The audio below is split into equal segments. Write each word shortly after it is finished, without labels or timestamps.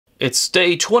It's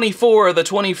day 24 of the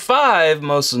 25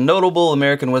 most notable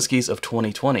American whiskeys of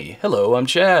 2020. Hello, I'm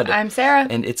Chad. I'm Sarah.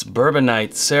 And it's Bourbon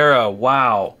Night. Sarah,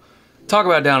 wow. Talk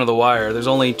about down to the wire. There's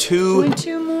only two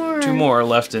more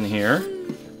left in here.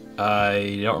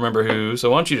 I don't remember who,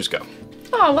 so why don't you just go?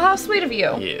 Oh, well, how sweet of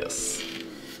you. Yes.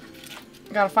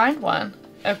 Gotta find one.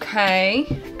 Okay.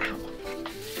 Ow.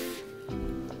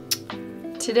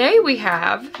 Today we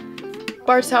have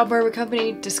Bardstown Bourbon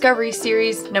Company Discovery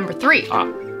Series number 3.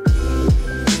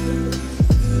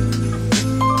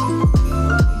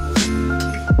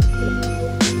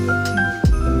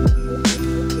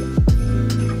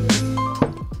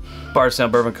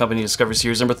 Bardstown Bourbon Company Discovery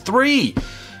Series number 3.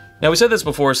 Now, we said this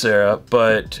before, Sarah,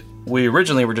 but we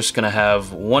originally were just going to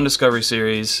have one Discovery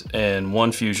Series and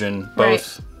one Fusion,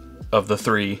 both of the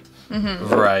 3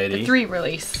 variety. The 3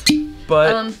 release.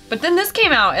 But then this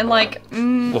came out and like...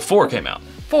 well, 4 came out.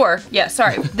 4, yeah,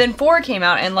 sorry. Then 4 came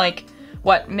out in like,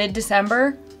 what,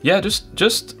 mid-December? Yeah, just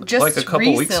like a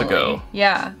couple weeks ago.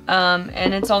 Yeah,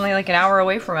 and it's only like an hour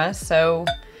away from us, so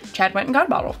Chad went and got a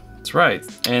bottle. That's right.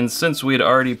 And since we had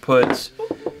already put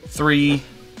both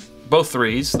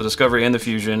 3s, the Discovery and the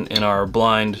Fusion, in our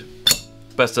blind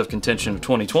best of contention of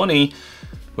 2020,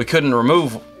 we couldn't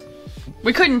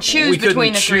choose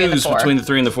between the 3 and the 4. Between the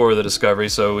 3 and the 4 of the Discovery,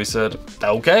 so we said,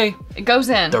 okay. It goes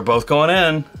in. They're both going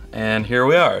in, and here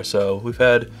we are. So we've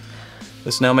had,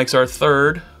 this now makes our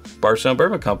 3rd Bardstown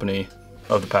Bourbon Company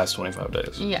of the past 25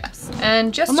 days. Yes,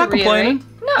 and just I'm to not reiterate, complaining.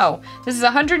 No, this is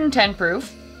 110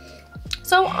 proof.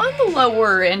 So on the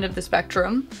lower end of the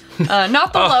spectrum,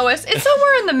 not the lowest, it's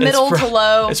somewhere in the middle to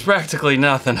low. It's practically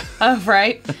nothing.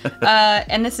 Right.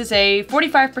 And this is a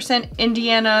 45%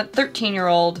 Indiana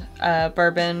 13-year-old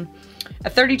bourbon, a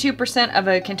 32% of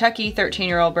a Kentucky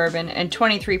 13-year-old bourbon, and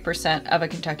 23% of a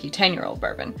Kentucky 10-year-old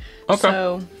bourbon. Okay.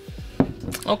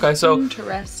 So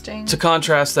interesting. To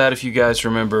contrast that, if you guys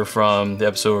remember from the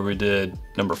episode where we did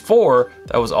number 4,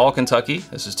 that was all Kentucky.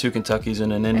 This is 2 Kentuckys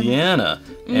and an Indiana.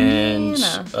 And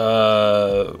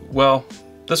well,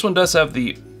 this one does have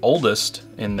the oldest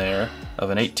in there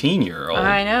of an 18-year-old.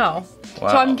 I know. Wow.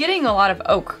 So I'm getting a lot of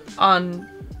oak on,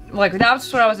 like,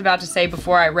 that's what I was about to say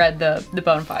before I read the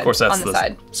bona fide on the side. Of course, that's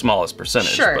the smallest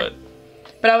percentage. Sure.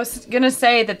 But I was gonna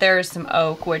say that there is some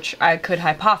oak, which I could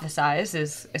hypothesize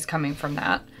is coming from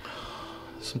that.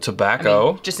 Some tobacco.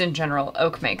 I mean, just in general,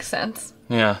 oak makes sense.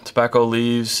 Yeah, tobacco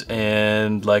leaves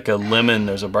and like a lemon,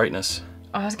 there's a brightness.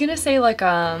 I was gonna say like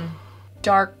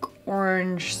dark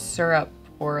orange syrup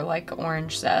or like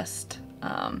orange zest.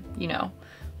 You know,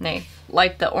 they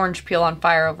light the orange peel on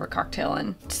fire over a cocktail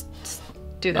and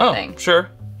do the thing. Sure,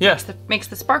 yeah. Makes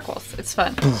the sparkles. It's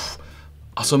fun.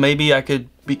 Also, maybe I could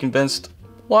be convinced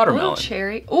watermelon.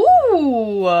 Cherry.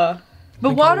 Ooh.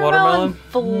 But watermelon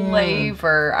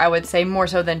flavor, I would say, more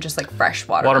so than just like fresh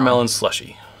watermelon. Watermelon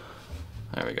slushy.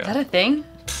 There we go. Is that a thing?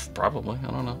 Probably.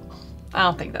 I don't know. I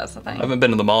don't think that's a thing. I haven't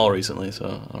been to the mall recently,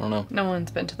 so I don't know. No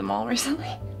one's been to the mall recently.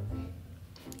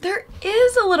 There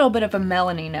is a little bit of a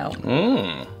melony note.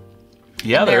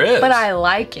 Yeah, there is. But I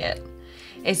like it.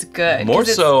 It's good. More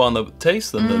so on the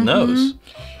taste than the nose.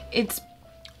 It's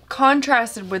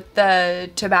contrasted with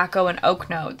the tobacco and oak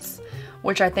notes,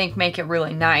 which I think make it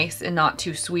really nice and not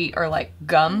too sweet or like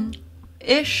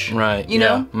gum-ish. Right, you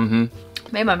know?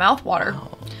 Made my mouth water.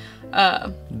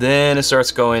 Then it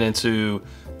starts going into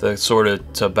the sort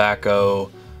of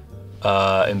tobacco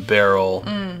and barrel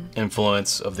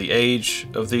influence of the age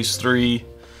of these 3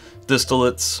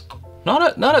 distillates.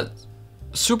 Not a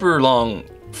super long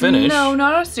finish. No,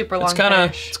 not a super long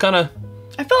finish. It's kind of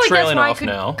I feel like trailing that's why off I could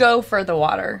now. go for the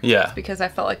water. Yeah. It's because I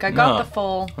felt like I got the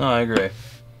full... Oh, I agree.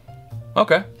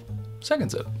 Okay. Second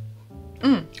sip.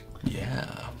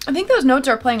 Yeah. I think those notes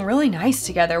are playing really nice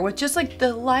together with just like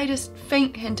the lightest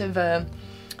faint hint of a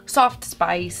soft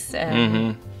spice.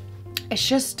 And it's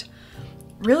just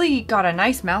really got a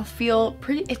nice mouthfeel.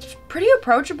 It's pretty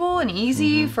approachable and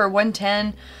easy for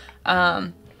 110.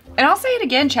 And I'll say it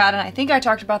again, Chad, and I think I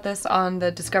talked about this on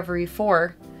the Discovery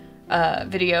 4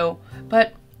 video,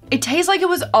 but it tastes like it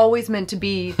was always meant to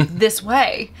be this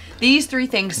way. These 3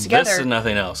 things together. This and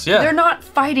nothing else. Yeah. They're not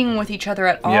fighting with each other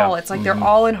at all. Yeah. It's like they're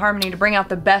all in harmony to bring out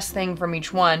the best thing from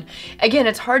each one. Again,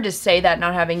 it's hard to say that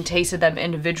not having tasted them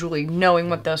individually, knowing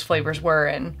what those flavors were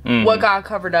and what got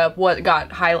covered up, what got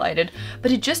highlighted.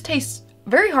 But it just tastes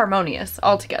very harmonious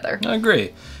altogether. I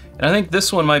agree. And I think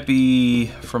this one might be,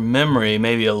 from memory,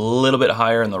 maybe a little bit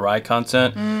higher in the rye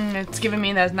content. It's giving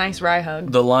me that nice rye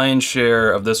hug. The lion's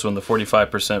share of this one, the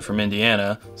 45% from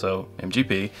Indiana, so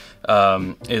MGP,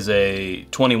 is a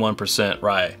 21%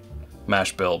 rye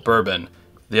mash bill bourbon.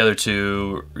 The other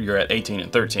 2, you're at 18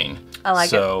 and 13. I like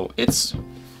it. So it's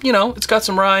you know, it's got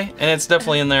some rye, and it's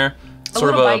definitely in there.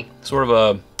 Sort of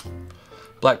a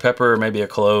black pepper, maybe a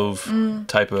clove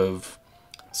type of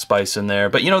spice in there.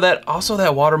 But you know, that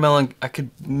watermelon, I could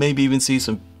maybe even see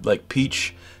some like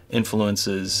peach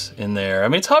influences in there. I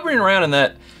mean, it's hovering around in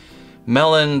that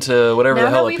melon to whatever the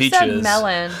hell a peach is. Now that we've said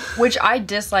melon, which I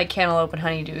dislike cantaloupe and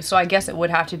honeydew, so I guess it would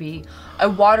have to be a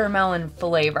watermelon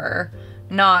flavor,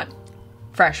 not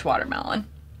fresh watermelon.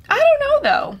 I don't know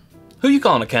though. Who you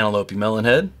calling a cantaloupe, you melon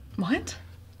head? What?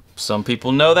 Some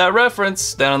people know that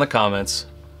reference. Down in the comments.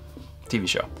 TV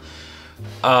show.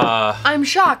 I'm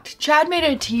shocked. Chad made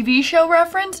a TV show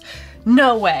reference?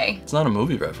 No way. It's not a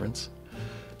movie reference.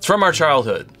 It's from our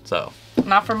childhood, so.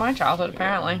 Not from my childhood,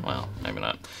 apparently. Well, maybe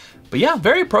not. But yeah,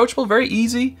 very approachable, very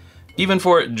easy. Even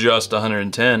for just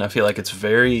 110, I feel like it's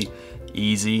very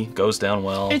easy, goes down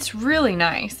well. It's really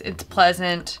nice. It's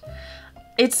pleasant.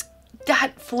 It's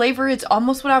that flavor, it's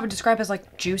almost what I would describe as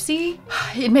like juicy.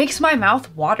 It makes my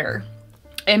mouth water.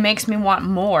 It makes me want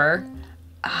more.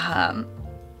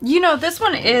 You know, this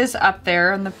one is up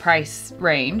there in the price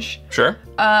range. Sure.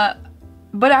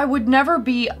 But I would never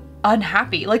be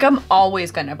unhappy. Like, I'm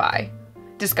always gonna buy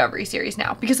Discovery Series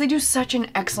now because they do such an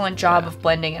excellent job of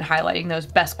blending and highlighting those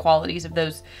best qualities of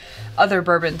those other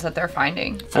bourbons that they're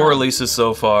finding. 4 releases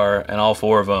so far, and all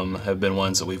 4 of them have been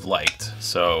ones that we've liked.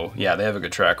 So yeah, they have a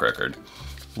good track record.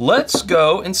 Let's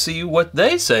go and see what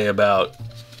they say about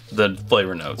the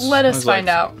flavor notes. Let us find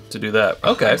out. To do that.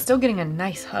 Okay. I'm still getting a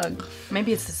nice hug.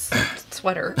 Maybe it's this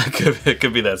sweater. It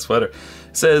could be that sweater. It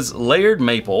says layered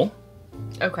maple.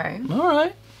 Okay. All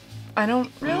right. I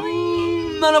don't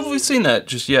really... None of we've seen that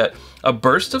just yet. A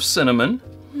burst of cinnamon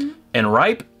and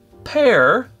ripe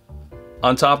pear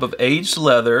on top of aged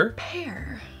leather.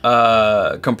 Pear.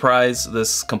 Comprise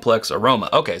this complex aroma.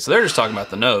 Okay, so they're just talking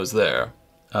about the nose there.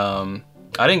 I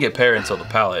didn't get pear until the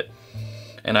palate,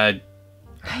 and I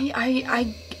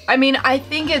mean, I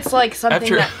think it's like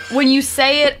something that when you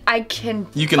say it, I can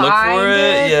you can look for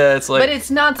it. Yeah, it's like but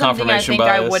it's not something I think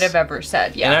bias. I would have ever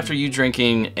said. Yeah. And after you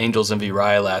drinking Angel's Envy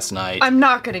Rye last night, I'm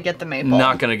not gonna get the maple.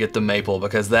 Not gonna get the maple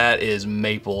because that is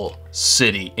Maple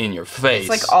City in your face. It's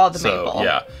like all the maple.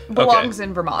 Yeah, belongs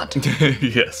in Vermont.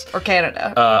 Yes. Or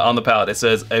Canada. On the palate, it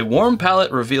says a warm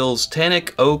palate reveals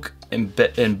tannic oak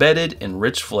embedded in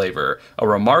rich flavor. A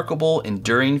remarkable,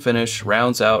 enduring finish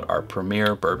rounds out our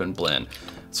premier bourbon blend.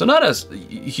 So not a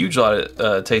huge lot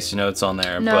of tasty notes on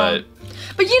there, no.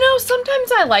 But you know,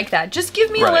 sometimes I like that. Just give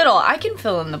me a little. I can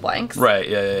fill in the blanks. Right,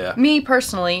 yeah. Me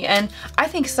personally, and I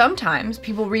think sometimes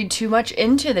people read too much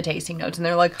into the tasting notes and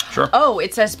they're like, oh,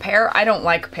 it says pear. I don't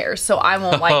like pears, so I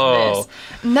won't like this.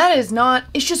 And that is not,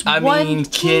 it's just I mean,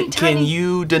 can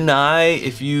you deny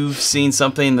if you've seen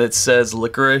something that says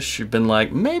licorice, you've been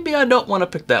like, maybe I don't want to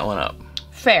pick that one up?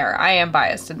 Fair, I am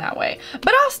biased in that way.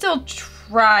 But I'll still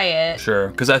try it. Sure,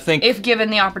 because I think... if given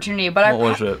the opportunity, but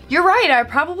what was it? You're right, I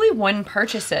probably wouldn't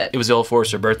purchase it. It was the Old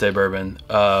Forester birthday bourbon.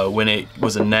 When it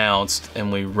was announced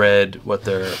and we read what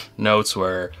their notes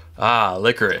were,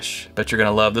 licorice. Bet you're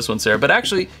gonna love this one, Sarah. But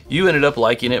actually, you ended up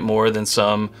liking it more than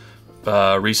some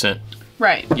recent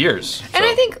years. And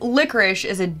I think licorice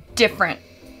is a different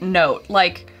note.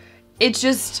 Like, it's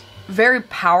just very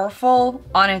powerful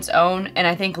on its own, and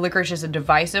I think licorice is a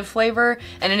divisive flavor,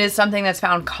 and it is something that's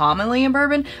found commonly in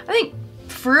bourbon. I think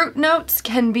fruit notes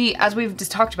can be, as we've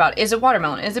just talked about, is it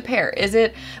watermelon? Is it pear? Is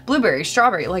it blueberry,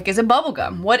 strawberry? Like, is it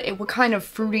bubblegum? What kind of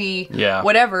fruity,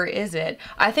 whatever is it?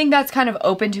 I think that's kind of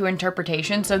open to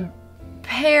interpretation. So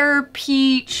pear,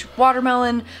 peach,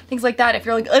 watermelon, things like that. If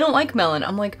you're like, I don't like melon,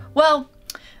 I'm like, well,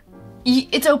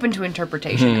 it's open to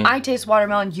interpretation. I taste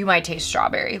watermelon, you might taste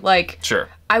strawberry. Like, sure.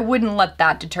 I wouldn't let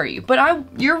that deter you. But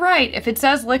you're right. If it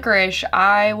says licorice,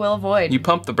 I will avoid. You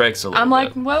pump the brakes a little bit. I'm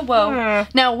like, whoa.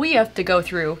 Now, we have to go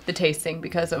through the tasting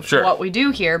because of what we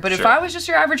do here. But if I was just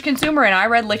your average consumer and I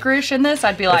read licorice in this,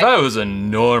 I'd be like... if I was a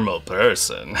normal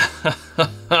person.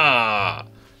 Yeah,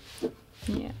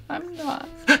 I'm not.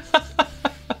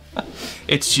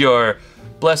 It's your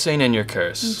blessing and your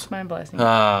curse. It's my blessing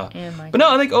and my curse. But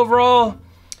no, I think overall...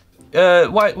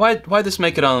 why this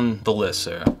make it on the list,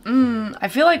 Sarah? I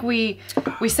feel like we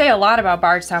say a lot about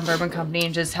Bardstown Bourbon Company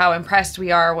and just how impressed we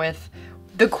are with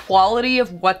the quality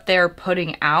of what they're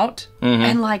putting out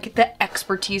and like the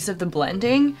expertise of the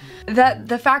blending. That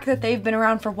the fact that they've been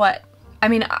around for what? I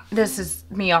mean, this is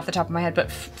me off the top of my head,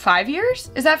 but 5 years?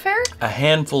 Is that fair? A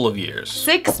handful of years.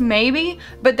 6 maybe,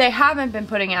 but they haven't been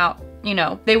putting out, you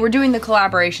know, they were doing the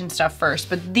collaboration stuff first,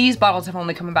 but these bottles have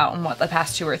only come about in what, the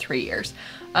past 2 or 3 years.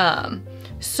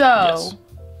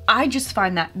 I just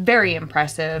find that very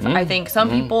impressive. I think some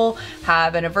people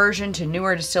have an aversion to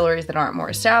newer distilleries that aren't more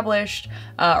established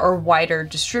or wider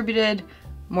distributed.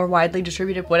 more widely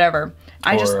distributed, whatever.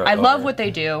 I love what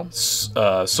they do.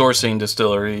 Sourcing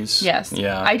distilleries. Yes.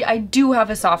 Yeah. I do have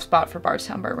a soft spot for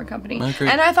Bardstown Bourbon Company. I agree.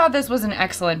 And I thought this was an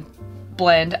excellent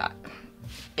blend.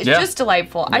 It's just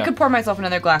delightful. Yeah. I could pour myself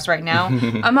another glass right now.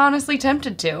 I'm honestly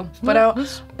tempted to, but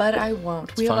I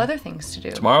won't. We have other things to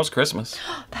do. Tomorrow's Christmas.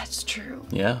 That's true.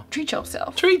 Yeah. Treat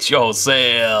yourself. Treat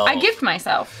yourself. I gift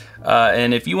myself.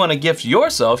 And if you want to gift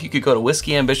yourself, you could go to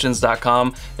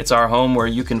whiskyambitions.com. It's our home where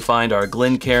you can find our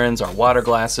Glencairns, our water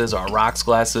glasses, our rocks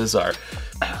glasses, our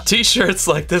t-shirts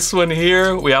like this one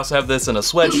here. We also have this in a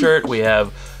sweatshirt. We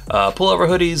have pullover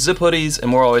hoodies, zip hoodies,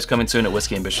 and more always coming soon at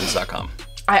whiskyambitions.com.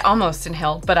 I almost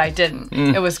inhaled, but I didn't.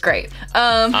 It was great.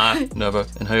 Never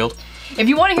inhaled. If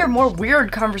you want to hear more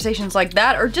weird conversations like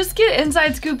that, or just get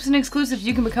inside scoops and exclusives,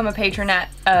 you can become a patron at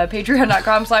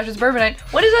patreon.com/itsbourbonnight.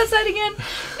 What is that site again?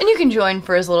 And you can join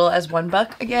for as little as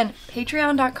 $1. Again,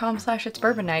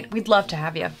 patreon.com/itsbourbonnight. We'd love to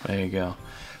have you. There you go.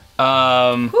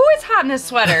 Ooh, it's hot in this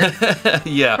sweater.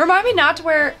 Yeah. Remind me not to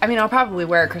wear, I mean, I'll probably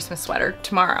wear a Christmas sweater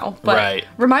tomorrow, but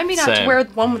remind me not to wear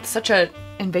one with such a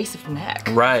invasive neck.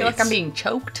 Right. I feel like I'm being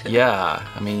choked. Yeah.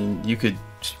 I mean, you could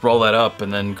just roll that up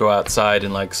and then go outside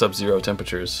in like sub-zero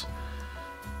temperatures.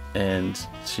 And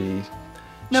she's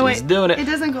doing it. It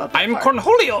doesn't go up that I'm far.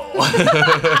 Cornholio.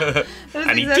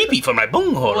 I need teepee for my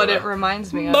bunghole. What it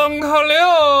reminds me of.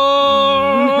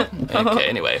 Bungholio. Okay,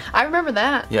 anyway. I remember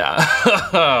that. Yeah.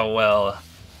 Well,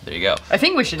 there you go. I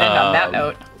think we should end on that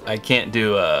note. I can't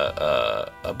do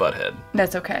a butthead.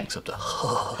 That's okay. Except a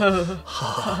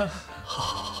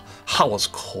that was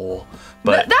cool.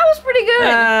 But that was pretty good.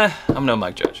 I'm no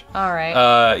Mike Judge. All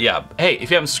right. Yeah. Hey, if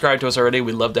you haven't subscribed to us already,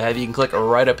 we'd love to have you. You can click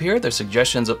right up here. There's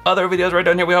suggestions of other videos right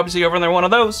down here. We hope to see you over in there one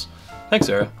of those. Thanks,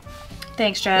 Sarah.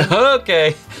 Thanks, Chad.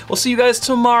 Okay. We'll see you guys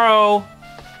tomorrow.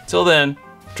 Till then,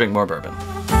 drink more bourbon.